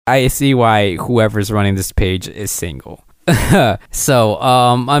I see why whoever's running this page is single. So,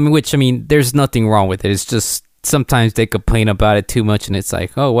 I mean, there's nothing wrong with it. It's just sometimes they complain about it too much, and it's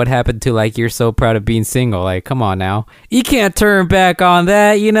like, oh, what happened to, like, you're so proud of being single? Like, come on now. You can't turn back on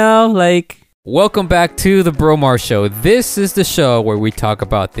that, you know? Like, welcome back to the Bromar Show. This is the show where we talk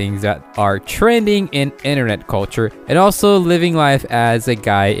about things that are trending in internet culture and also living life as a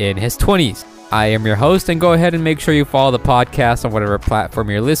guy in his 20s. I am your host, and go ahead and make sure you follow the podcast on whatever platform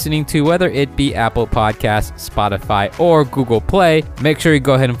you're listening to, whether it be Apple Podcasts, Spotify, or Google Play. Make sure you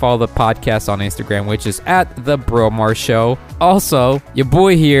go ahead and follow the podcast on Instagram, which is at The Bromar Show. Also, your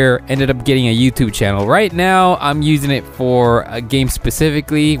boy here ended up getting a YouTube channel. Right now, I'm using it for a game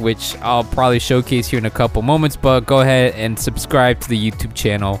specifically, which I'll probably showcase here in a couple moments, but go ahead and subscribe to the YouTube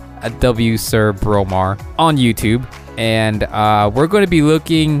channel at W Sir Bromar on YouTube. And we're going to be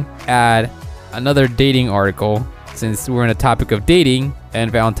looking at another dating article, since we're in a topic of dating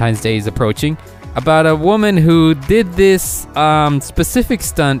and Valentine's Day is approaching, about a woman who did this specific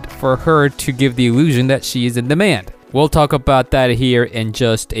stunt for her to give the illusion that she is in demand. We'll talk about that here in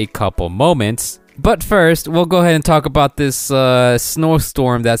just a couple moments. But first, we'll go ahead and talk about this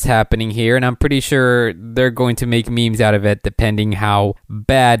snowstorm that's happening here, and I'm pretty sure they're going to make memes out of it depending how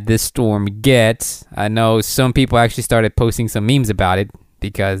bad this storm gets. I know some people actually started posting some memes about it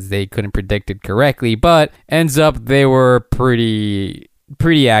because they couldn't predict it correctly, but ends up they were pretty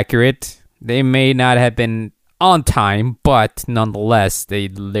accurate. They may not have been on time, but nonetheless, they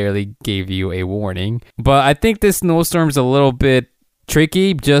literally gave you a warning. But I think this snowstorm's a little bit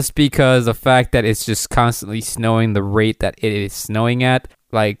tricky just because the fact that it's just constantly snowing the rate that it is snowing at.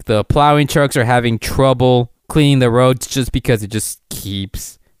 Like, the plowing trucks are having trouble cleaning the roads just because it just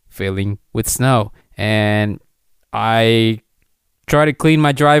keeps filling with snow. And I tried to clean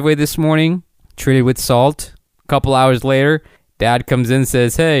my driveway this morning, treated it with salt. A couple hours later, Dad comes in and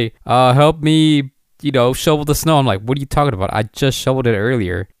says, hey, help me, shovel the snow. I'm like, what are you talking about? I just shoveled it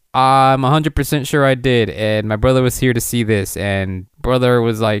earlier. I'm 100% sure I did, and my brother was here to see this, and brother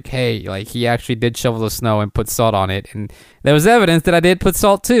was like, hey, like, he actually did shovel the snow and put salt on it, and there was evidence that I did put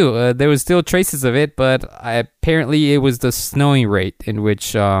salt too. There was still traces of it, but apparently it was the snowing rate in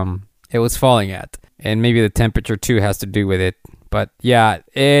which it was falling at, and maybe the temperature too has to do with it. But yeah,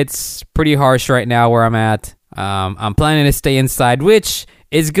 it's pretty harsh right now where I'm at. I'm planning to stay inside, which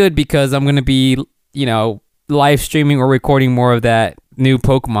is good because I'm going to be, live streaming or recording more of that new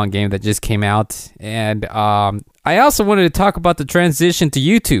Pokemon game that just came out. And I also wanted to talk about the transition to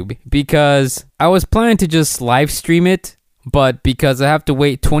YouTube because I was planning to just live stream it, but because I have to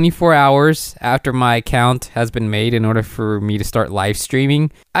wait 24 hours after my account has been made in order for me to start live streaming,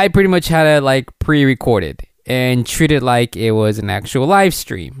 I pretty much had it pre-record it and treat it like it was an actual live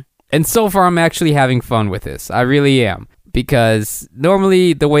stream. And so far, I'm actually having fun with this. I really am. Because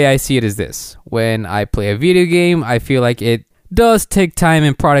normally, the way I see it is this. When I play a video game, I feel like it does take time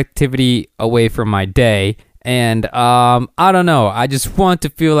and productivity away from my day. And I don't know. I just want to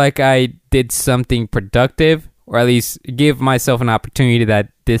feel like I did something productive, or at least give myself an opportunity that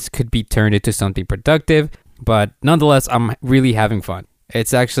this could be turned into something productive. But nonetheless, I'm really having fun.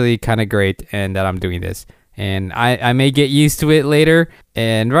 It's actually kind of great and that I'm doing this. And I may get used to it later.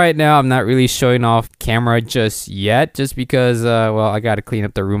 And right now, I'm not really showing off camera just yet. Just because, I got to clean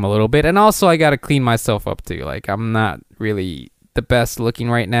up the room a little bit. And also, I got to clean myself up too. Like, I'm not really the best looking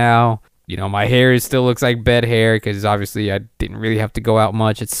right now. My hair still looks like bed hair. Because obviously, I didn't really have to go out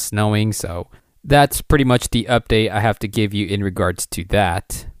much. It's snowing. So that's pretty much the update I have to give you in regards to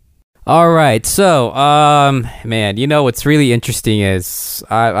that. All right, so, man, what's really interesting is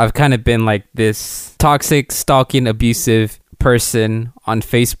I've kind of been like this toxic, stalking, abusive person on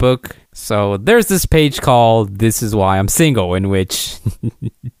Facebook. So there's this page called This Is Why I'm Single, in which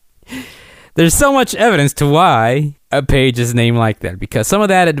there's so much evidence to why a page is named like that. Because some of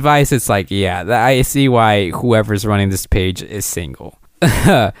that advice, it's like, yeah, I see why whoever's running this page is single.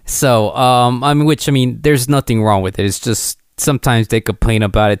 So, there's nothing wrong with it. It's just sometimes they complain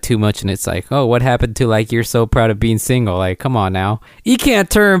about it too much, and it's like, oh, what happened to, like, you're so proud of being single? Like, come on now. You can't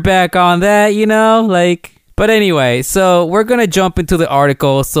turn back on that, But anyway, so we're going to jump into the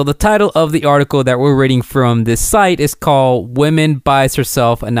article. So the title of the article that we're reading from this site is called Women Buys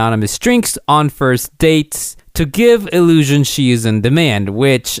Herself Anonymous Drinks on First Dates to Give Illusion She Is in Demand,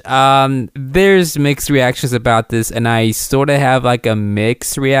 which there's mixed reactions about this, and I sort of have like a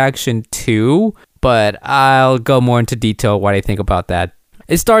mixed reaction too. But I'll go more into detail what I think about that.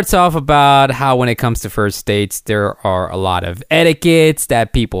 It starts off about how when it comes to first dates, there are a lot of etiquettes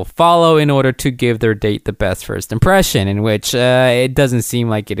that people follow in order to give their date the best first impression, in which it doesn't seem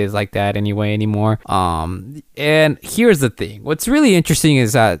like it is like that anyway anymore. And here's the thing. What's really interesting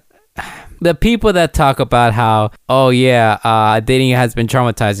is that the people that talk about how, dating has been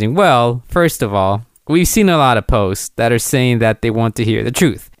traumatizing. Well, first of all, we've seen a lot of posts that are saying that they want to hear the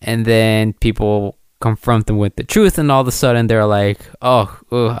truth. And then people confront them with the truth, and all of a sudden they're like, I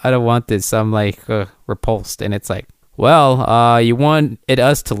don't want this. I'm like repulsed. And it's like, well, you wanted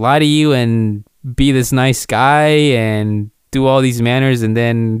us to lie to you and be this nice guy and do all these manners, and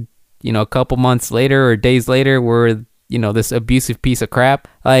then, a couple months later or days later, we're, this abusive piece of crap.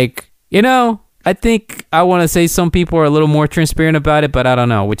 Like, I think I want to say some people are a little more transparent about it, but I don't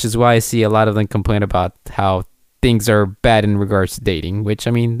know, which is why I see a lot of them complain about how things are bad in regards to dating, which, I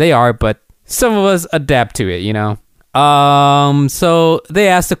mean, they are, but some of us adapt to it, So they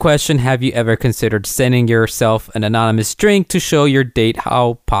asked the question, have you ever considered sending yourself an anonymous drink to show your date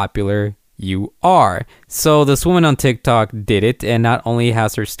how popular you are? So this woman on TikTok did it, and not only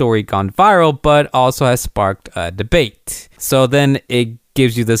has her story gone viral, but also has sparked a debate. So then it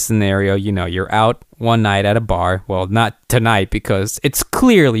gives you the scenario, you're out one night at a bar. Well, not tonight because it's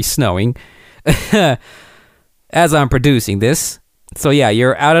clearly snowing as I'm producing this. So yeah,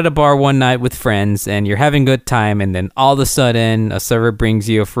 you're out at a bar one night with friends and you're having a good time, and then all of a sudden a server brings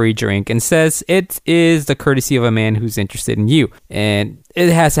you a free drink and says it is the courtesy of a man who's interested in you. And it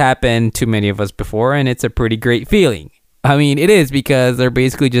has happened to many of us before, and it's a pretty great feeling. I mean, it is, because they're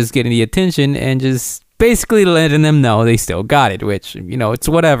basically just getting the attention and just basically letting them know they still got it, which, it's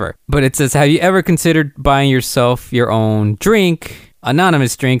whatever. But it says, have you ever considered buying yourself your own drink,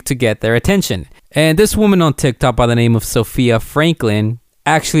 anonymous drink, to get their attention? And this woman on TikTok by the name of Sophia Franklin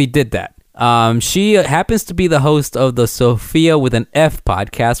actually did that. She happens to be the host of the Sophia with an F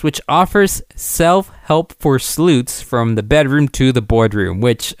podcast, which offers self-help for sleuths from the bedroom to the boardroom,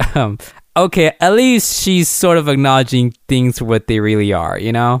 which, okay, at least she's sort of acknowledging things for what they really are,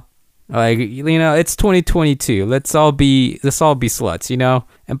 Like, it's 2022. Let's all be sluts,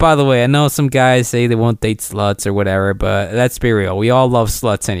 And by the way, I know some guys say they won't date sluts or whatever, but let's be real. We all love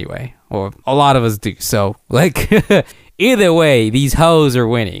sluts anyway. Or a lot of us do. So, like, either way, these hoes are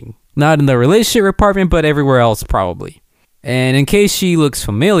winning. Not in the relationship department, but everywhere else probably. And in case she looks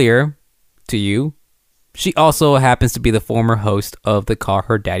familiar to you, she also happens to be the former host of the Call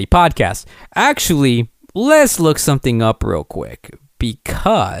Her Daddy podcast. Actually, let's look something up real quick,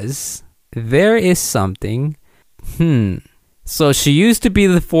 because there is something. So she used to be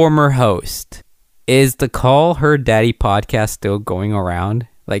the former host. Is the Call Her Daddy podcast still going around?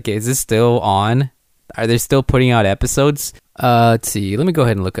 Like, is it still on? Are they still putting out episodes? Let's see. Let me go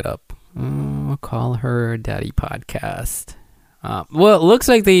ahead and look it up. Call Her Daddy podcast. Well, it looks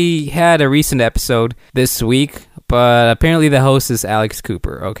like they had a recent episode this week, but apparently the host is Alex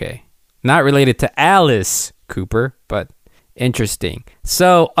Cooper. Okay. Not related to Alice Cooper, but interesting.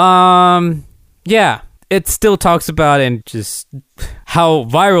 So, yeah, it still talks about and just how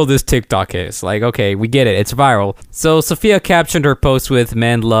viral this TikTok is. Like, okay, we get it. It's viral. So Sophia captioned her post with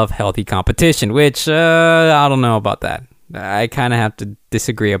 "Men love healthy competition," which, I don't know about that. I kind of have to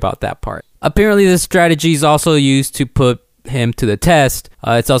disagree about that part. Apparently, this strategy is also used to put him to the test.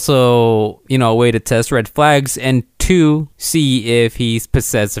 It's also, a way to test red flags and to see if he's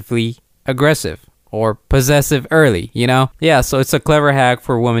possessively aggressive or possessive early, Yeah, so it's a clever hack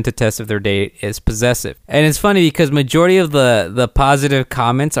for women to test if their date is possessive. And it's funny because majority of the positive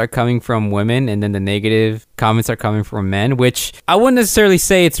comments are coming from women, and then the negative comments are coming from men, which I wouldn't necessarily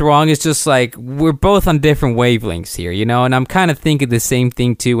say it's wrong. It's just like we're both on different wavelengths here, And I'm kind of thinking the same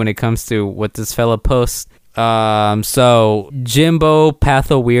thing too when it comes to what this fella posts. So Jimbo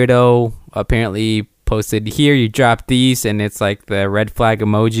Patho Weirdo apparently posted, "Here, you dropped these," and it's like the red flag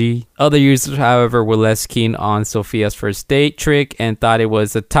emoji. Other users, however, were less keen on Sophia's first date trick and thought it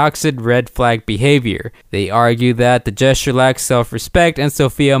was a toxic red flag behavior. They argue that the gesture lacks self-respect, and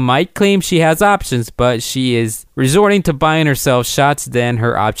Sophia might claim she has options, but she is resorting to buying herself shots, then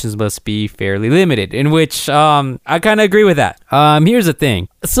her options must be fairly limited, in which I kind of agree with that. Here's the thing.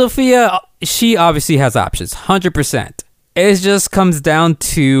 Sophia, she obviously has options, 100%. It just comes down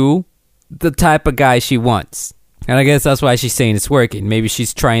to the type of guy she wants. And I guess that's why she's saying it's working. Maybe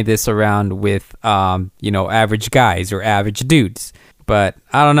she's trying this around with, average guys or average dudes. But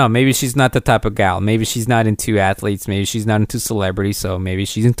I don't know. Maybe she's not the type of gal. Maybe she's not into athletes. Maybe she's not into celebrities. So maybe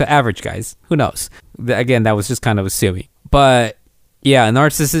she's into average guys. Who knows? Again, that was just kind of assuming. But Yeah,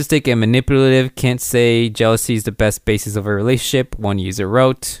 narcissistic and manipulative. Can't say jealousy is the best basis of a relationship, one user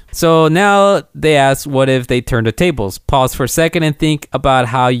wrote. So now they ask, what if they turn the tables? Pause for a second and think about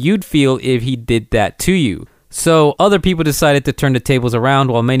how you'd feel if he did that to you. So other people decided to turn the tables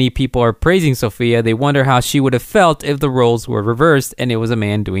around. While many people are praising Sophia, they wonder how she would have felt if the roles were reversed and it was a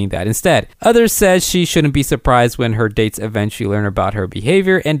man doing that instead. Others said she shouldn't be surprised when her dates eventually learn about her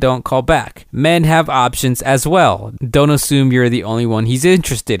behavior and don't call back. Men have options as well. Don't assume you're the only one he's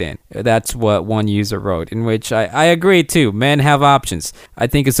interested in. That's what one user wrote, in which I agree too. Men have options. I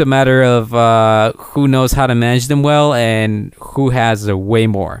think it's a matter of who knows how to manage them well and who has way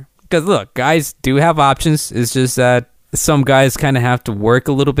more. Because look, guys do have options. It's just that some guys kind of have to work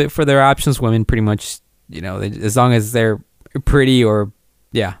a little bit for their options. Women pretty much, as long as they're pretty or,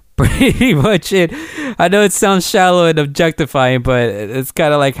 yeah, pretty much it. I know it sounds shallow and objectifying, but it's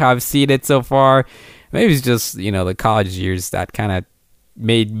kind of like how I've seen it so far. Maybe it's just, the college years that kind of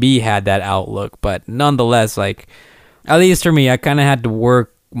made me had that outlook. But nonetheless, like, at least for me, I kind of had to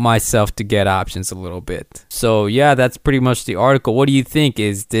work myself to get options a little bit. So yeah, that's pretty much the article. What do you think?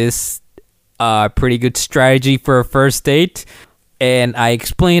 Is this a pretty good strategy for a first date? And I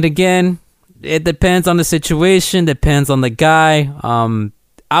explained again, it depends on the situation, depends on the guy.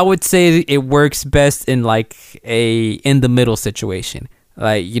 I would say it works best in like a in the middle situation.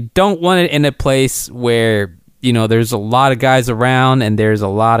 Like, you don't want it in a place where there's a lot of guys around and there's a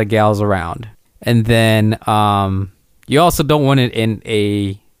lot of gals around. And then you also don't want it in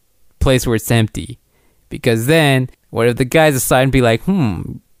a place where it's empty, because then what if the guys decide and be like,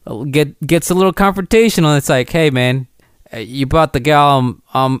 gets a little confrontational. It's like, hey man, you brought the gal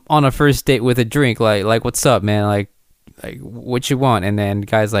on a first date with a drink, like what's up, man, like what you want? And then the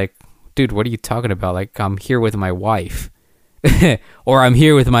guy's like, dude, what are you talking about? Like, I'm here with my wife or I'm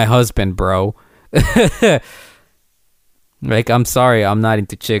here with my husband, bro. Like, I'm sorry, I'm not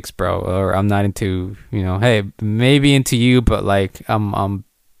into chicks, bro, or I'm not into, hey, maybe into you, but like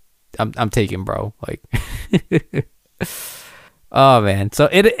I'm taken, bro. Like, oh man. So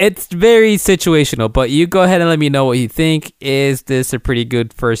it's very situational, but you go ahead and let me know what you think. Is this a pretty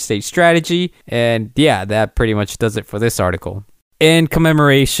good first date strategy? And yeah, that pretty much does it for this article. In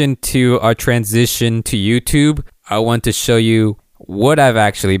commemoration to our transition to YouTube, I want to show you what I've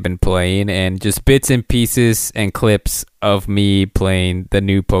actually been playing and just bits and pieces and clips of me playing the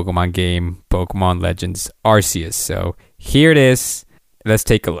new Pokemon game, Pokemon Legends Arceus. So here it is. Let's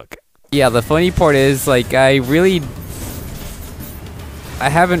take a look. Yeah, the funny part is, like, I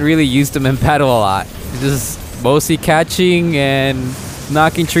haven't really used them in battle a lot. Just mostly catching and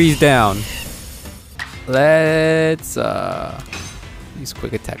knocking trees down. Let's use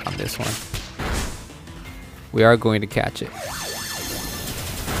quick attack on this one. We are going to catch it.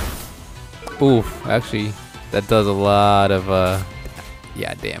 Ooh, actually, that does a lot of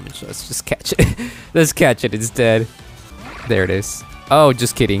damage. Let's just catch it. Let's catch it instead. There it is. Oh,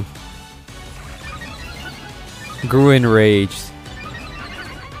 just kidding. Grew enraged.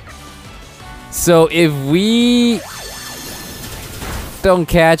 So if we don't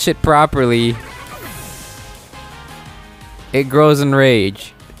catch it properly, it grows in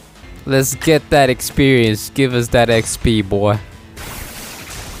rage. Let's get that experience. Give us that XP, boy.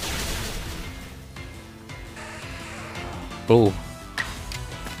 Oh.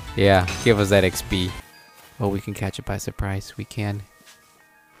 Yeah, give us that XP. Oh, we can catch it by surprise. We can.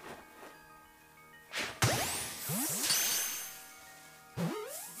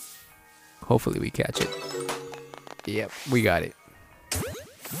 Hopefully we catch it. Yep, we got it.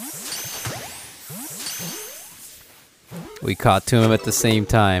 We caught two of them at the same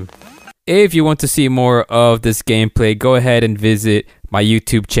time. If you want to see more of this gameplay, go ahead and visit my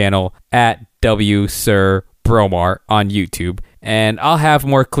YouTube channel at WSirBromar on YouTube. And I'll have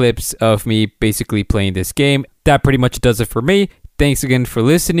more clips of me basically playing this game. That pretty much does it for me. Thanks again for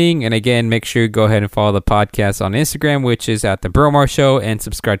listening. And again, make sure you go ahead and follow the podcast on Instagram, which is at The Bromar Show, and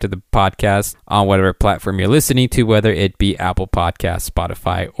subscribe to the podcast on whatever platform you're listening to, whether it be Apple Podcasts,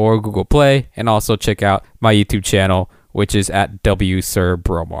 Spotify, or Google Play. And also check out my YouTube channel, which is at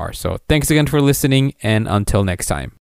WSirBromar. So thanks again for listening, and until next time.